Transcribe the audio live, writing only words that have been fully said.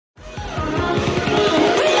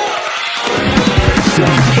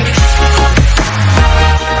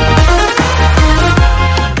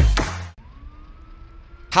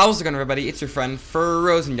How's it going, everybody? It's your friend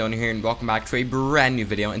Frozen Donor here, and welcome back to a brand new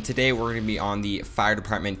video. And today we're going to be on the fire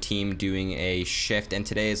department team doing a shift, and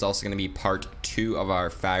today is also going to be part 2 of our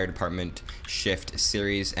fire department shift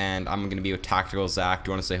series. And I'm going to be with Tactical Zach. Do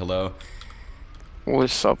you want to say hello?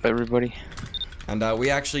 What's up, everybody? And we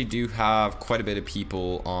actually do have quite a bit of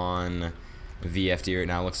people on VFD right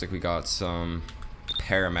now. Looks like we got some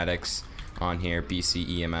paramedics on here,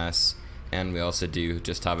 BC EMS, and we also do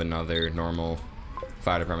just have another normal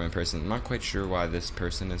fire department person. I'm not quite sure why this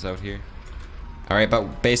person is out here. Alright,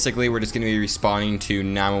 but basically we're just going to be responding to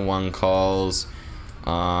 911 calls,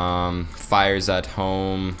 fires at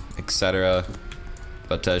home, etc.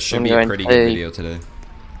 But should be a pretty good video today.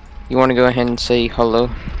 You want to go ahead and say hello?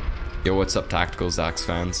 Yo, what's up, Tactical Zach's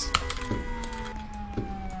fans?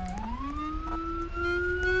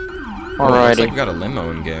 Alrighty. Looks like we got a limo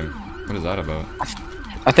in game. What is that about?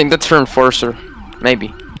 I think that's for Enforcer. Maybe.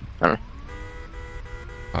 I don't know.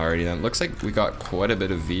 Alrighty then. Looks like we got quite a bit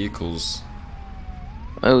of vehicles.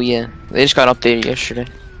 Oh yeah, they just got updated yesterday.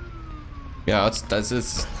 Yeah, it's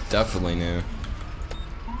definitely new.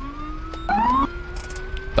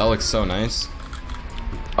 That looks so nice.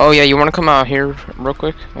 Oh yeah, you want to come out here real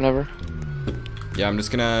quick, whenever? Yeah, I'm just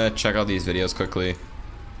gonna check out these videos quickly.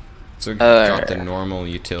 So we got the normal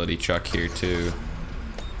utility truck here too.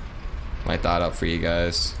 Light that up for you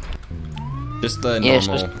guys. Just the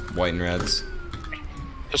normal white and reds.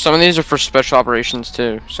 Some of these are for special operations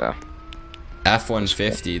too, so.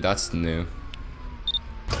 F-150, that's new.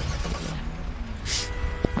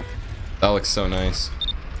 That looks so nice.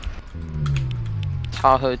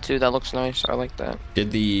 Tahoe too, that looks nice. I like that.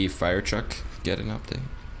 Did the fire truck get an update?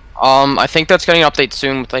 I think that's getting an update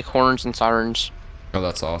soon with like horns and sirens. Oh,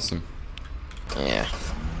 that's awesome. Yeah.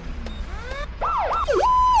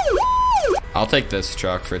 I'll take this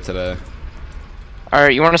truck for today.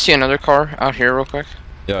 Alright, you want to see another car out here real quick?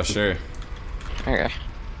 Yeah, sure. Okay.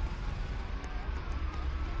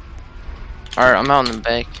 Alright, I'm out in the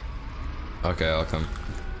back. Okay, I'll come.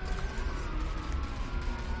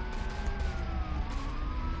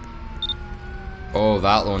 Oh,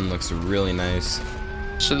 that one looks really nice.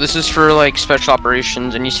 So this is for like special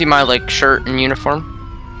operations, and you see my like shirt and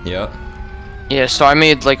uniform? Yep. Yeah, so I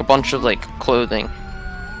made like a bunch of like clothing,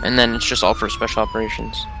 and then it's just all for special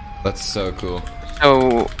operations. That's so cool.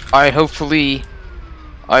 So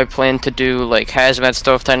I plan to do like hazmat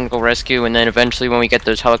stuff, technical rescue, and then eventually when we get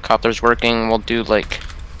those helicopters working, we'll do like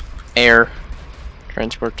air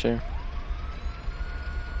transport too.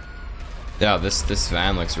 Yeah, this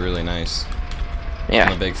van looks really nice. Yeah.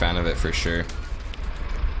 I'm a big fan of it for sure.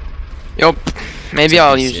 Yup. Maybe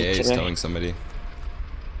I'll use it today. Telling somebody.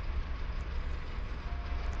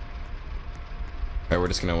 Alright, we're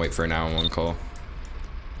just gonna wait for an 911 call.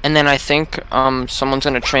 And then I think someone's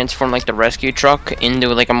gonna transform like the rescue truck into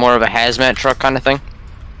like a more of a hazmat truck kind of thing.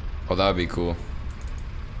 Oh, that would be cool.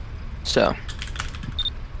 So.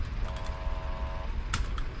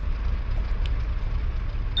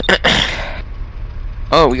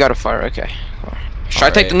 Oh, we got a fire. Okay. Should I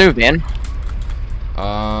take the new van?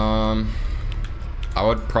 I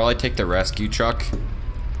would probably take the rescue truck.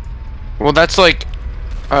 Well, that's like,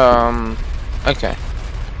 okay.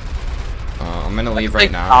 I'm gonna leave right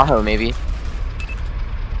now. Tahoe, maybe.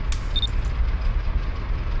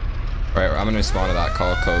 Alright, I'm gonna respond to that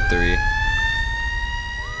call, code 3.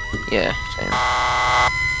 Yeah, same.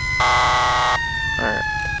 Alright.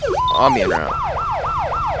 I'll be around.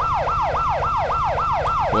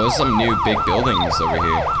 Well, there's some new big buildings over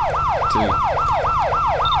here, too.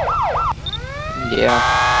 Yeah.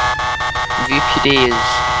 VPD is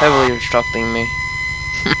heavily obstructing me.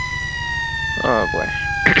 Oh boy.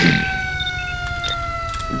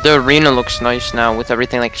 The arena looks nice now with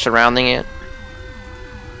everything like surrounding it.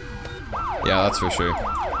 Yeah, that's for sure.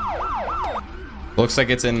 Looks like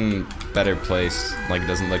it's in better place. Like, it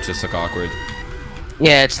doesn't just look awkward.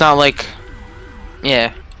 Yeah, it's not like...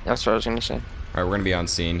 Yeah, that's what I was gonna say. Alright, we're gonna be on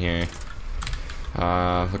scene here.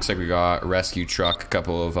 Looks like we got a rescue truck, a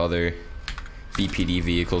couple of other VPD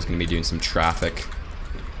vehicles gonna be doing some traffic.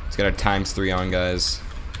 Let's get our ×3 on, guys.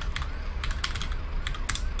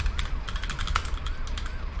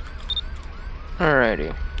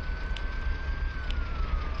 Alrighty.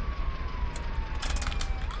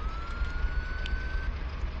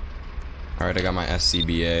 Alright, I got my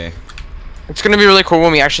SCBA. It's gonna be really cool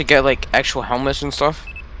when we actually get like actual helmets and stuff.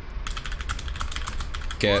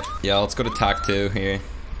 Okay, yeah, let's go to TAC 2 here.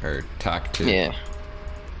 Or TAC 2. Yeah.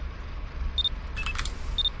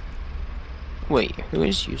 Wait, who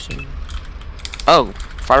is using? Oh,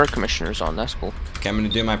 fire commissioner's on, that's cool. Okay, I'm gonna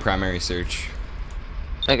do my primary search.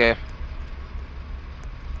 Okay.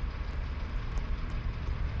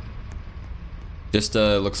 Just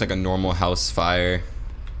looks like a normal house fire.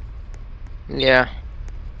 Yeah.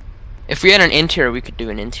 If we had an interior, we could do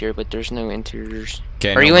an interior, but there's no interiors.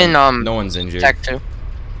 Okay. Are you in No one's injured. Tech 2?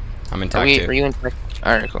 I'm in Tech 2. Are you in Tech?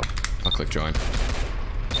 Alright, cool. I'll click join.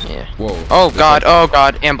 Yeah. Whoa. Oh god, oh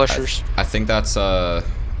god, ambushers. I think that's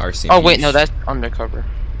RC. Oh wait, no, that's undercover.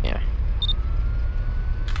 Yeah.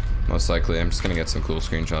 Most likely. I'm just gonna get some cool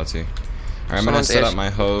screenshots here. Alright, I'm gonna set up my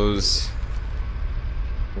hose.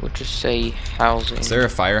 We'll just say housing. Is there a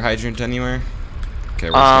fire hydrant anywhere? Okay,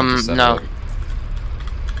 we're just gonna set no. it up.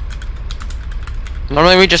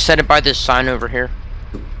 Normally we just set it by this sign over here.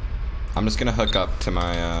 I'm just gonna hook up to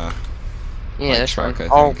my yeah, my that's truck, fine.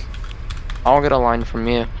 I think. I'll get a line from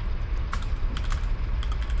you.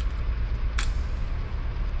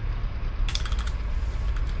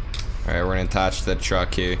 Alright, we're gonna attach the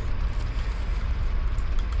truck here.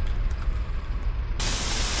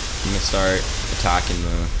 I'm gonna start attacking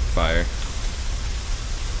the fire.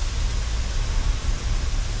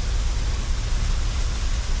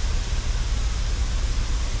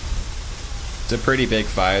 It's a pretty big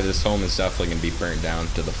fire. This home is definitely gonna be burnt down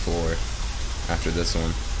to the floor after this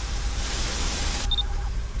one.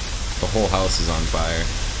 The whole house is on fire.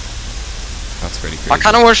 That's pretty crazy. I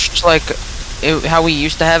kind of wish, like, how we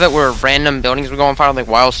used to have it, where random buildings would go on fire, like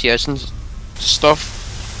YLCS and stuff.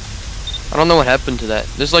 I don't know what happened to that.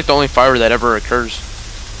 This is like the only fire that ever occurs.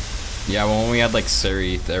 Yeah, well, when we had like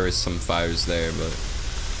Surrey, there was some fires there,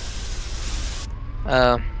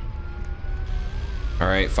 but.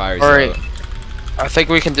 Alright, fire's out. I think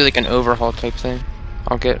we can do like an overhaul type thing.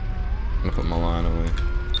 I'm gonna put my line away.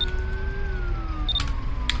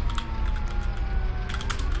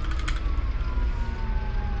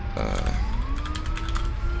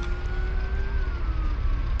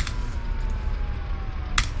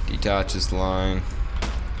 Detach this line.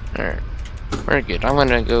 Alright. Very good. I'm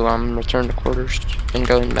gonna go return to quarters and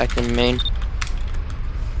go back in main.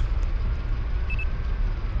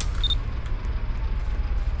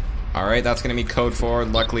 Alright, that's gonna be code 4.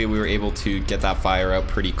 Luckily we were able to get that fire out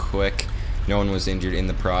pretty quick. No one was injured in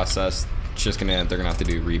the process. It's just they're gonna have to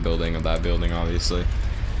do rebuilding of that building, obviously.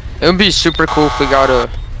 It would be super cool if we got a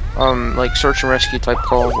like search and rescue type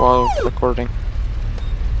call while recording.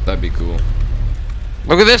 That'd be cool.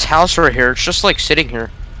 Look at this house right here. It's just like sitting here.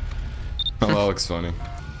 Oh, that looks funny.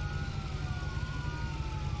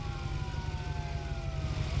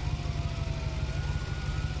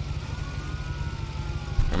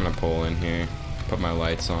 I'm gonna pull in here, put my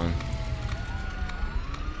lights on.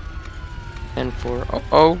 And for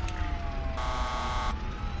oh.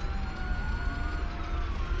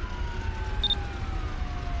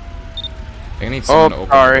 I need someone to open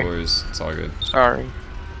the doors. It's all good. Sorry.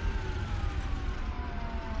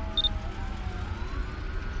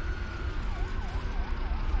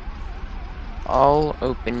 I'll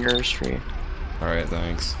open yours for you. Alright,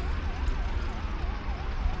 thanks.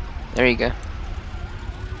 There you go.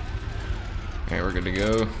 Okay, we're good to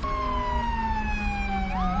go.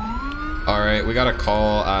 Alright, we got a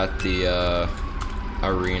call at the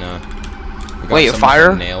arena. Wait, a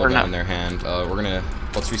fire? With a nail gun in their hand.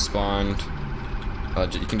 Let's respawn.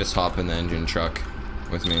 You can just hop in the engine truck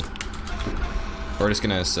with me. We're just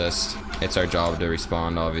gonna assist. It's our job to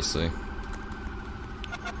respond, obviously.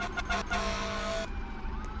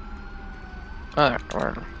 Alright.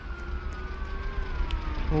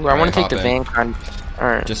 Ooh, I want to take the van kind.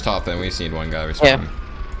 Alright. Just hop in. We just need one guy responding.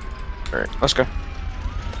 Yeah. Alright, let's go.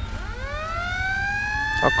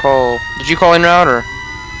 I'll call. Did you call in route or?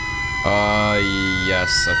 Yes,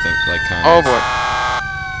 I think like kind of. Oh boy.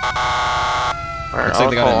 Alright, looks like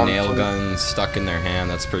they got a nail gun stuck in their hand.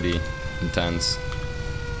 That's pretty intense.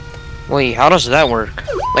 Wait, how does that work?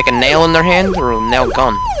 Like a nail in their hand or a nail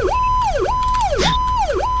gun?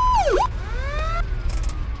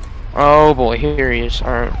 Oh boy, here he is.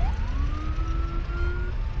 Alright.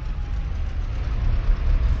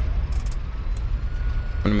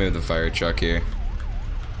 I'm gonna move the fire truck here.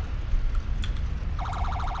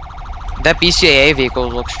 That BCAA vehicle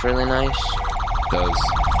looks really nice. It does.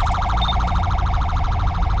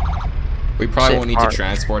 We probably won't need to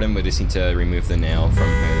transport him, we just need to remove the nail from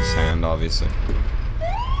his hand, obviously.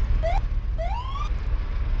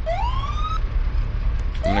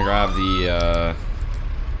 I'm gonna grab the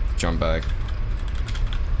jump bag.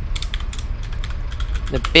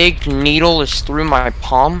 The big needle is through my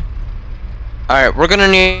palm. Alright, we're gonna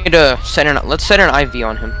need to let's set an IV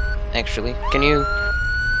on him, actually. Can you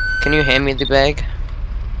hand me the bag?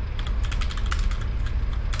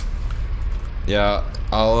 Yeah,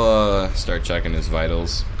 I'll start checking his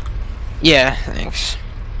vitals. Yeah, thanks.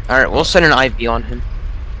 Alright, we'll set an IV on him.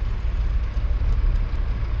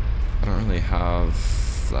 I don't really have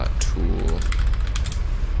that tool.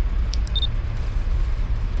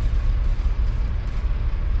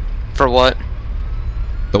 For what?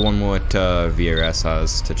 The one what VRS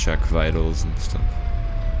has to check vitals and stuff.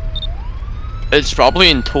 It's probably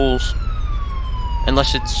in tools.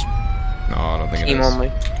 Unless it's No, I don't think it team is. only.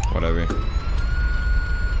 Whatever.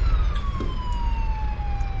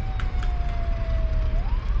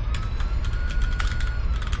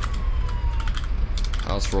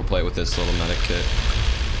 Let's roleplay with this little medic kit.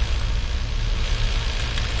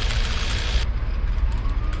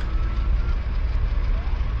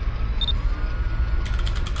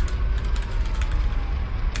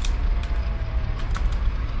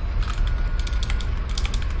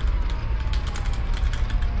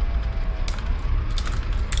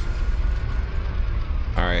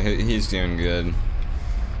 Alright, he's doing good.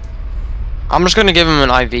 I'm just gonna give him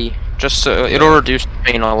an IV, just so it'll reduce the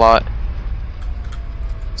pain a lot.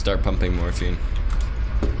 Start pumping morphine.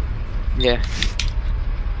 Yeah.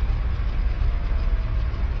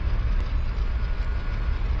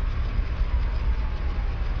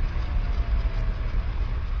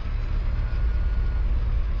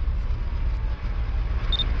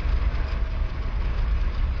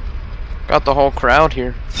 Got the whole crowd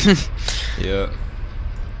here. Yeah.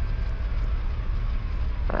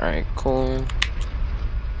 Alright, cool.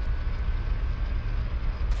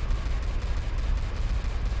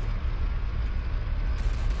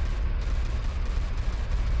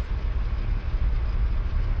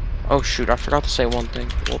 Oh shoot, I forgot to say one thing.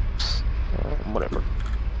 Whoops. Whatever.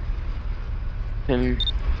 I'm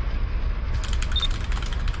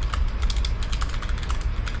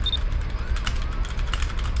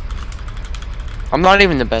not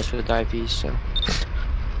even the best with IVs, so.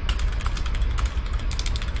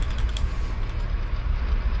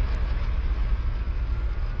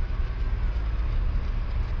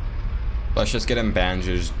 Let's just get him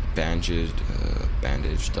bandaged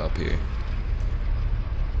up here.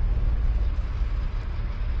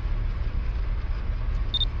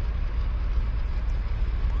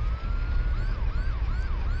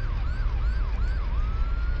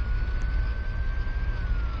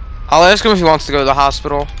 I'll ask him if he wants to go to the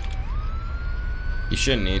hospital. You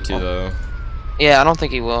shouldn't need to though. Yeah, I don't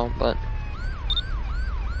think he will, but.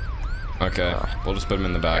 Okay, we'll just put him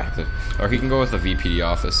in the back. Or he can go with the VPD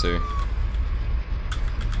officer.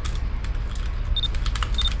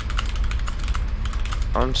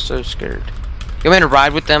 I'm so scared. You want me to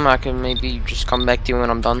ride with them? I can maybe just come back to you when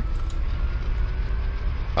I'm done.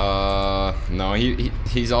 No,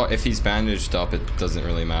 he's all, if he's bandaged up, it doesn't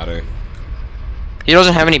really matter. He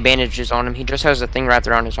doesn't have any bandages on him. He just has a thing wrapped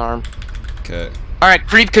around his arm. Okay. Alright,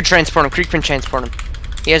 Creep could transport him. Creep can transport him.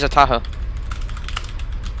 He has a Tahoe.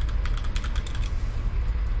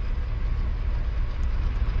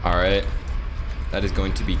 Alright. That is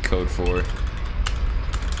going to be code 4.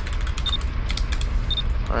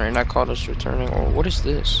 Alright, that called us returning. Oh, what is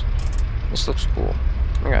this? This looks cool.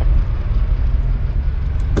 Okay.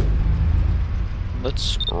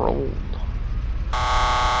 Let's roll.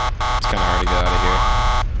 It's kind of hard to get out of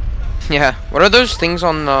here. Yeah. What are those things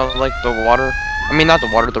on like the water? I mean, not the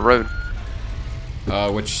water, the road.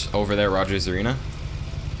 Which over there, Rogers Arena?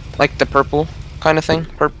 Like the purple kind of thing,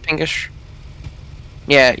 pinkish.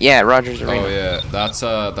 Yeah, Rogers Arena. Oh yeah, that's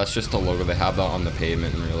just a logo. They have that on the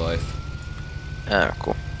pavement in real life. Ah,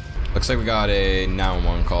 cool. Looks like we got a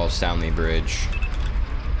 911 call, Stanley Bridge.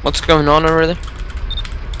 What's going on over there?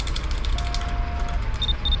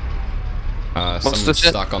 Someone's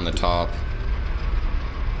stuck on the top.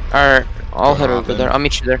 Alright, I'll head Gonna over hop there. in. I'll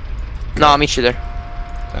meet you there. No, I'll meet you there.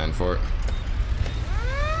 Plan for it.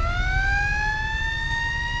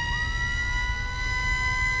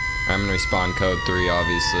 I'm gonna respawn code 3,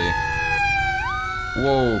 obviously.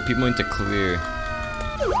 Whoa, people need to clear.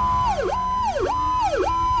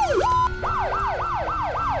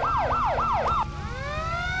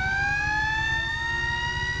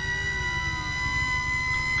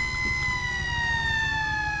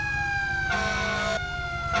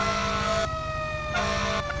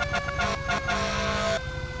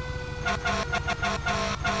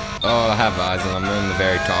 Oh, I have eyes on them. I'm in the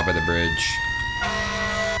very top of the bridge.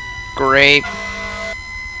 Great.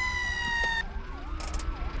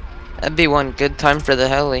 That'd be one good time for the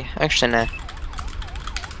heli. Actually, nah.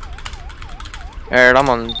 Alright, I'm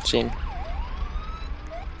on scene.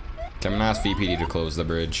 Okay, I'm gonna ask VPD to close the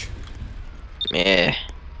bridge. Yeah.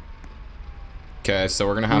 Okay, so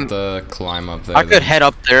we're gonna have to climb up there. I could head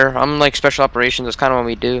up there. I'm like special operations. That's kind of what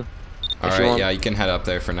we do. Alright, yeah, you can head up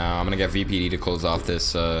there for now. I'm gonna get VPD to close off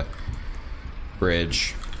this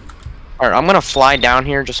bridge. Alright, I'm gonna fly down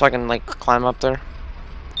here just so I can like climb up there.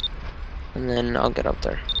 and then I'll get up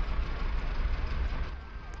there.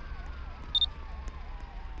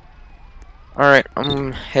 Alright,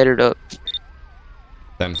 I'm headed up.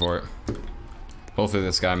 10 for it. Hopefully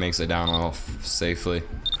this guy makes it down off safely.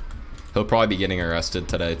 He'll probably be getting arrested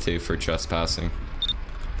today too for trespassing.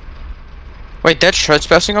 Wait, that's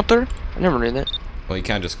trespassing up there? I never knew that. Well, you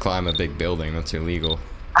can't just climb a big building. That's illegal.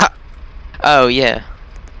 Oh, yeah.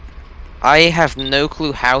 I have no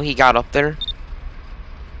clue how he got up there.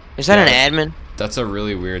 Is that an admin? That's a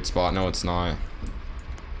really weird spot. No, it's not.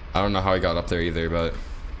 I don't know how he got up there either, but...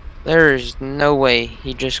 There is no way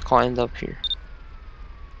he just climbed up here.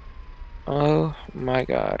 Oh my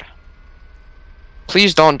god.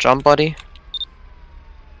 Please don't jump, buddy.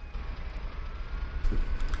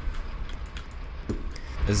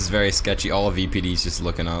 This is very sketchy. All of VPD's just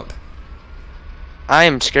looking up. I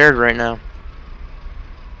am scared right now.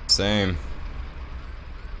 Same.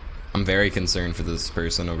 I'm very concerned for this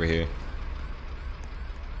person over here.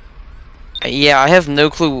 Yeah, I have no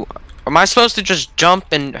clue. Am I supposed to just jump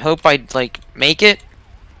and hope I like make it?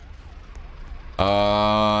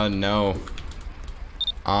 No.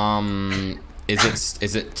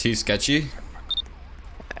 Is it too sketchy?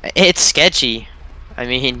 It's sketchy. I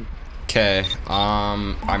mean, Okay,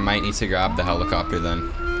 I might need to grab the helicopter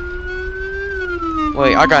then.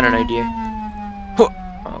 wait, I got an idea.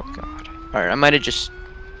 Oh god. Alright, I might have just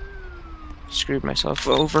screwed myself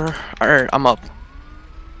over. Alright, I'm up.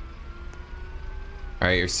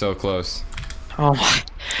 Alright, you're so close. Oh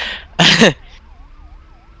my.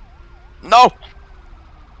 No!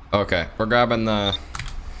 Okay, we're grabbing the...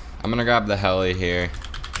 I'm gonna grab the heli here.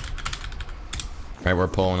 Alright, we're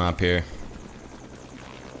pulling up here.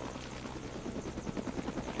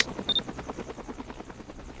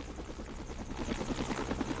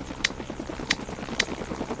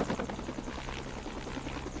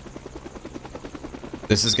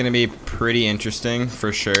 This is gonna be pretty interesting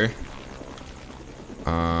for sure.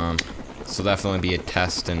 This will definitely be a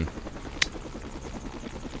test in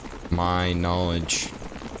my knowledge.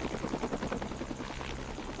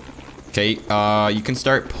 Okay, you can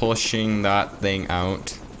start pushing that thing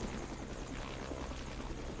out.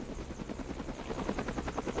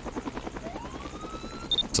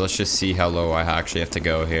 So let's just see how low I actually have to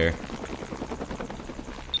go here.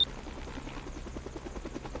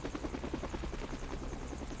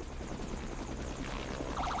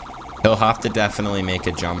 He'll have to definitely make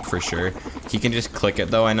a jump for sure. He can just click it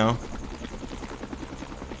though, I know.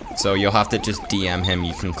 So you'll have to just DM him.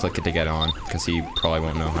 You can click it to get on, because he probably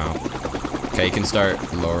won't know how. Okay, you can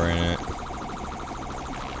start lowering it.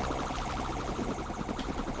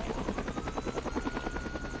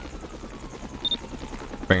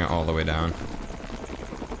 Bring it all the way down.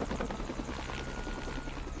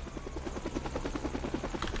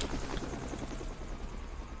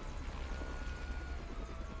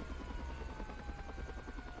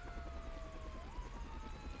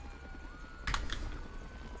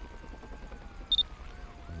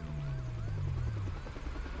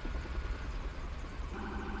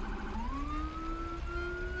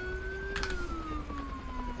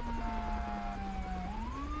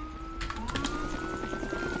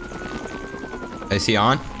 Is he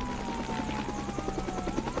on?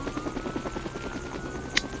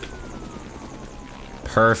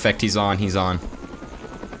 Perfect, he's on, he's on.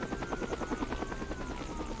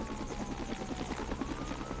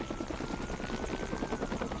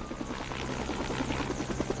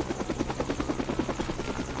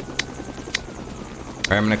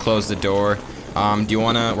 Alright, I'm gonna close the door. Do you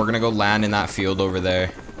wanna, we're gonna go land in that field over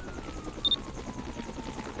there.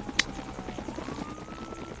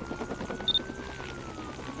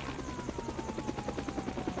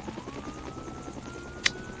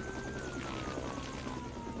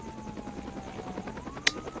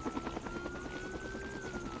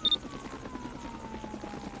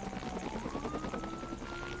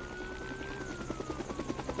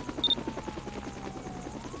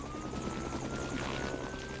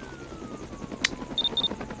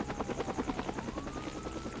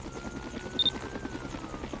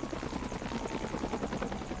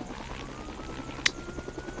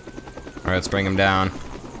 Alright, let's bring him down.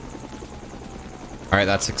 Alright,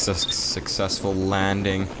 that's successful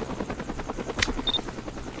landing.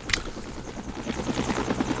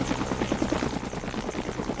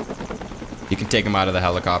 You can take him out of the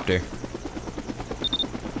helicopter.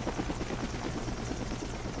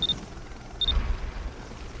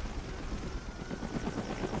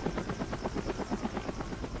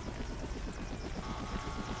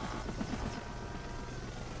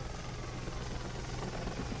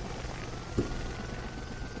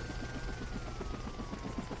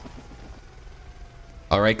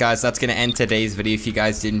 Alright guys, that's going to end today's video. If you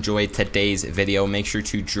guys did enjoy today's video, make sure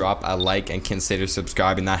to drop a like and consider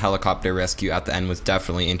subscribing. That helicopter rescue at the end was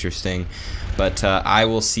definitely interesting. But I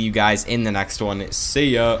will see you guys in the next one.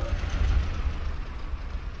 See ya!